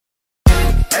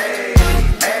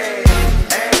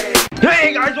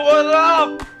Shut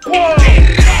up! Whoa!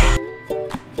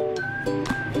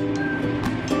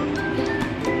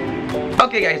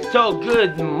 Okay guys, so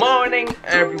good morning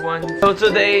everyone. So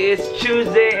today is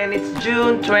Tuesday and it's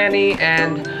June 20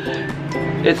 and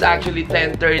it's actually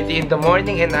 10:30 in the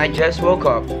morning and I just woke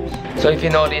up. So if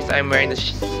you notice, I'm wearing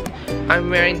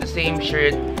the same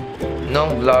shirt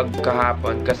nung vlog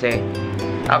kahapon kasi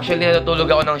actually natutulog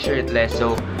ako ng shirtless.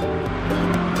 So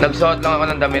nagsuot lang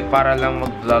ako ng damit para lang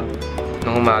mag-vlog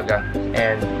nung umaga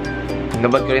and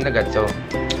nabad ko rin agad. So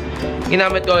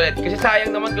ginamit ko ulit kasi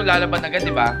sayang naman kung lalaban agad, di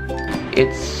ba?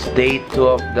 It's day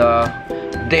 2 of the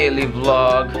daily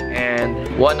vlog and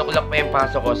 1 o'clock pa yung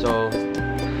pasok ko, so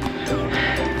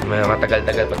may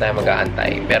matagal-tagal pa tayo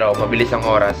mag-aantay pero mabilis ang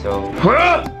oras, so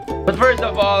but first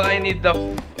of all, I need the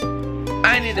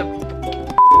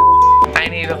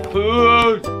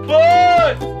food!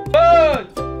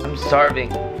 I'm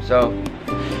starving, so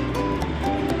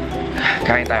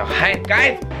kain tayo.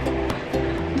 Kain!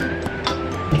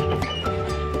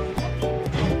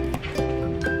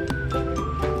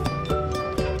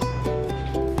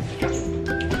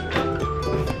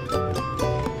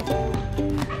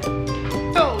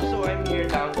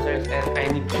 And I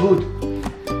need food.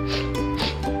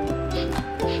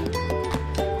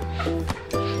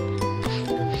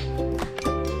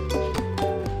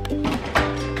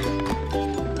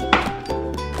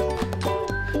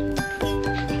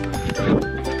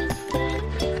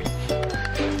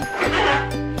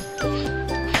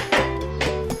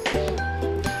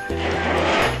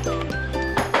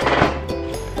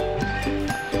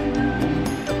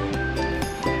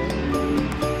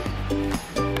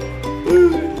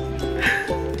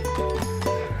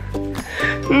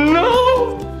 No!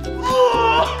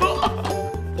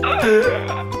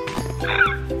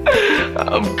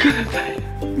 I'm gonna die.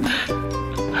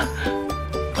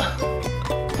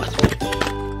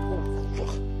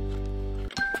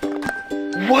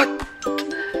 What?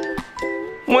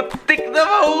 Muntik na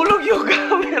mahulog yung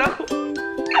camera ko.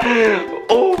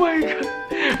 Oh my god.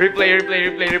 Replay.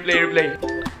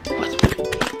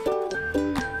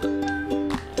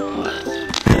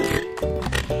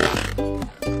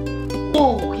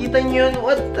 Kita nyo yun?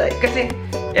 What the? Kasi,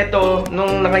 eto,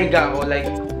 nung nakahiga ako, like,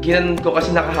 ginanon ko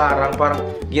kasi nakaharang, parang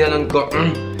ginanon ko,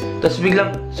 tapos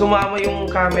biglang sumama yung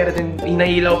camera din,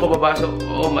 hinahilaw ko pababa, so,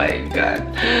 oh my god.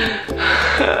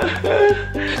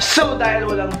 So, dahil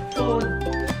walang food,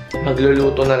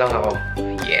 magluluto na lang ako.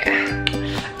 Yeah.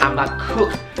 I'm a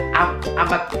cook. I'm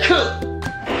a cook.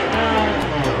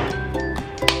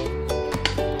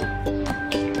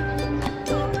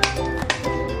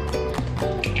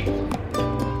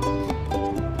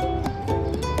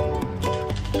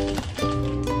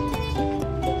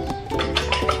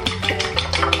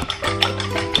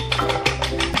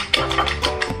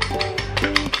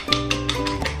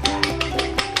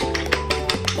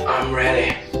 I'm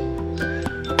ready.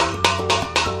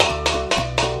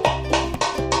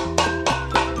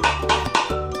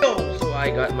 So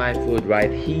I got my food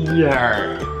right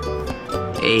here.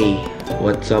 Hey,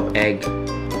 what's up, egg?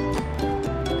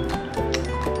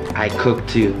 I cooked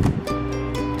too.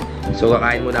 So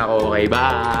kakain muna ako. Okay,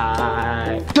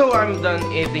 bye. So I'm done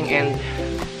eating and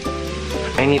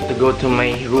I need to go to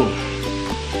my room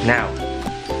now.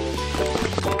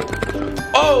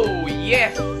 Oh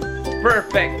yes.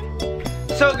 Perfect!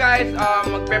 So guys,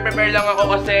 magpe-prepare lang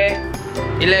ako kasi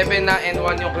 11 na and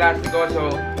 1 yung klase ko,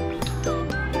 so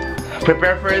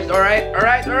prepare first, alright?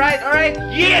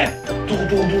 Yeah!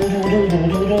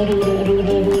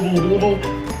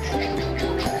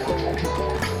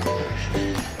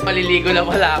 Maliligo na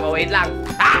pala ako, wait lang.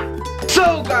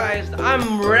 So guys,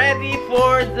 I'm ready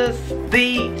for the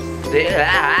day.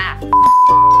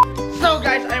 So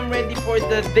guys, I'm ready for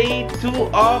the day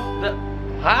 2 of the...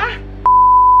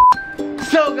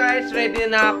 So guys, ready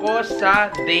na ako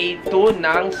sa day 2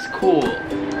 ng school.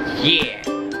 Yeah!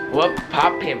 What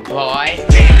poppin', boy?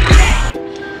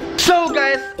 So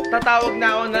guys, tatawag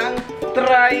na ako ng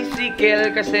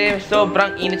tricycle kasi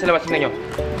sobrang init sa labas. Tingnan nyo.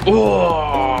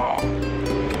 Oh!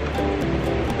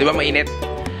 Diba mainit?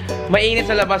 Mainit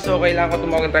sa labas, so kailangan ko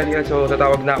tumawag ng tricycle. So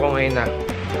tatawag na ako ngayon na.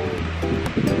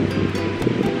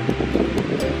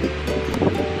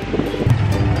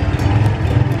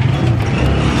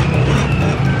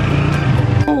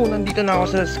 Nandito na ako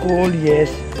sa school,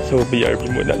 yes. So,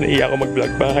 BRB muna. Naiya ako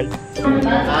mag-vlog. Bye.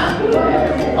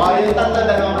 Oh, yung tatlo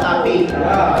na lang tapi.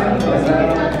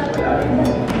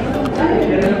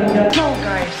 So,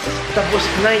 guys, tapos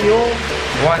na yung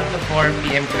 1 to 4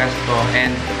 PM class ko.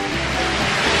 And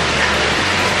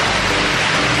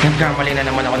nagkamali na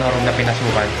naman ako ng room na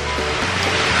pinasukan.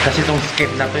 Kasi itong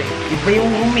skip na to eh. Iba yung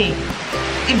room eh.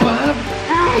 Iba!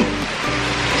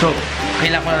 So,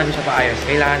 kailangan ko na lang siya paayos.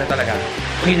 Kailangan na talaga.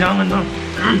 Kailangan na.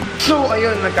 So,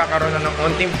 ayun, nagkakaroon na ng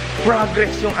konting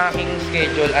progress yung aking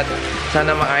schedule at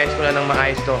sana maayos ko na ng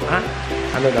maayos to. Ha?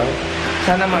 Ano daw?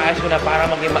 Sana maayos ko na para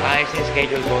maging maayos yung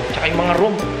schedule ko. Tsaka yung mga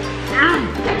room.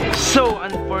 So,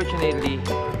 unfortunately,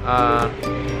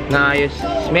 naayos.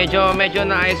 Medyo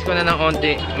naayos ko na ng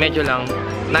onti. Medyo lang.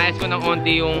 Naayos ko ng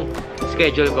onti yung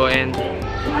schedule ko and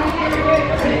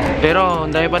pero,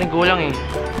 ang dami pa rin kulang eh.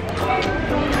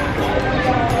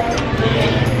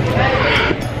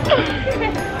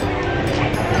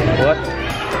 What?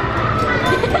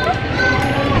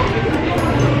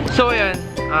 So, ayan.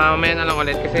 May na lang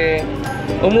ulit kasi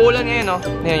umuulan ngayon, no?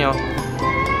 Tingnan nyo.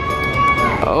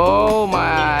 Oh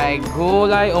my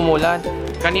gulay, umulan.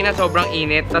 Kanina sobrang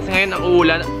init, tapos ngayon ang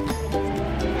uulan.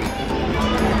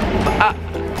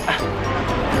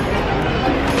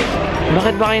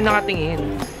 Bakit ba kayo nakatingin?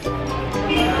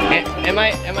 Am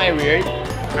I weird?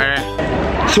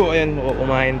 So ayan,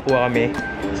 kumain po kami.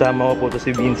 Sama ko po to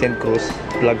si Vincent Cruz.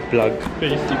 Plug.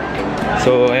 Basic.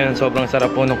 So ayan, sobrang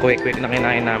sarap po nung quick na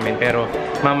kinain namin. Pero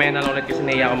mamaya na lang ulit kasi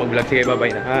naiya ako mag-vlog. Sige,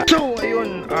 bye-bye na ha. So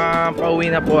ayun,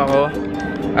 pauwi na po ako.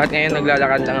 At ngayon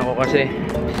naglalakad lang ako kasi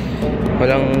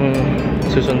walang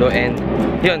susundo. And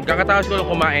yun, kakatapos ko lang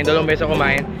kumain. 2 beses ako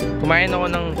kumain. Kumain ako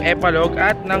ng epalog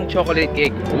at ng chocolate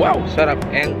cake. Wow, sarap.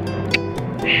 And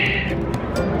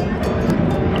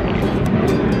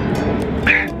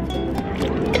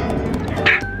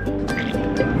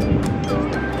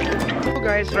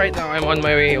guys, right now I'm on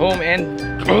my way home and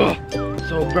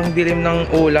sobrang dilim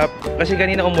ng ulap kasi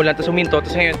kanina umulan tapos huminto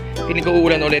tapos ngayon feeling ko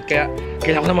uulan ulit kaya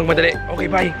kailangan ko na magmadali. Okay,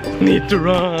 bye. Need to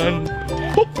run.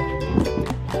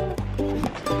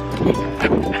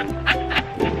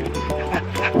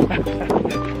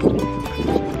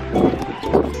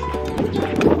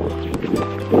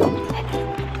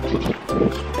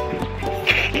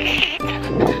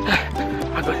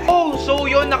 So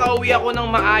yun, nakauwi ako ng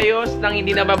maayos nang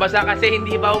hindi nababasa kasi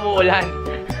hindi pa umuulan.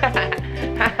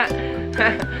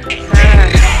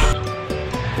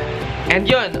 And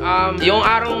yun, yung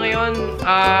araw ngayon,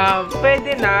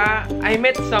 pwede na. I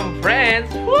met some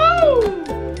friends. Woo!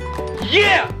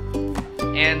 Yeah!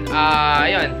 And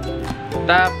yun,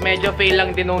 medyo fail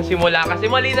lang din nung simula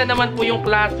kasi mali na naman po yung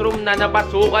classroom na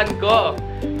napasukan ko.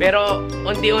 Pero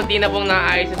unti-unti na pong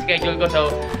naayos sa schedule ko. So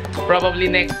probably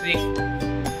next week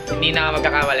hindi na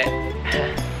magkakamali.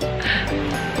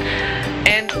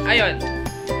 And ayun,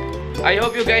 I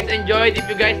hope you guys enjoyed. If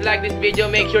you guys like this video,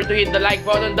 make sure to hit the like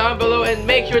button down below and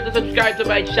make sure to subscribe to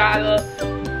my channel.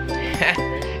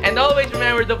 And always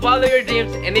remember to follow your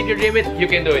dreams, and if you dream it, you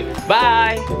can do it.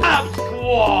 Bye. Up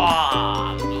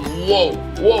squad. Whoa,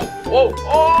 whoa, whoa,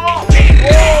 oh,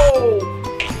 whoa,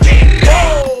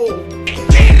 whoa,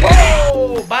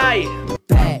 whoa. Bye.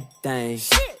 Bad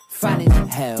things, fine as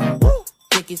hell.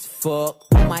 Thick as fuck,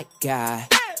 oh my god,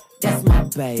 that's my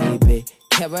baby,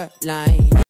 Caroline.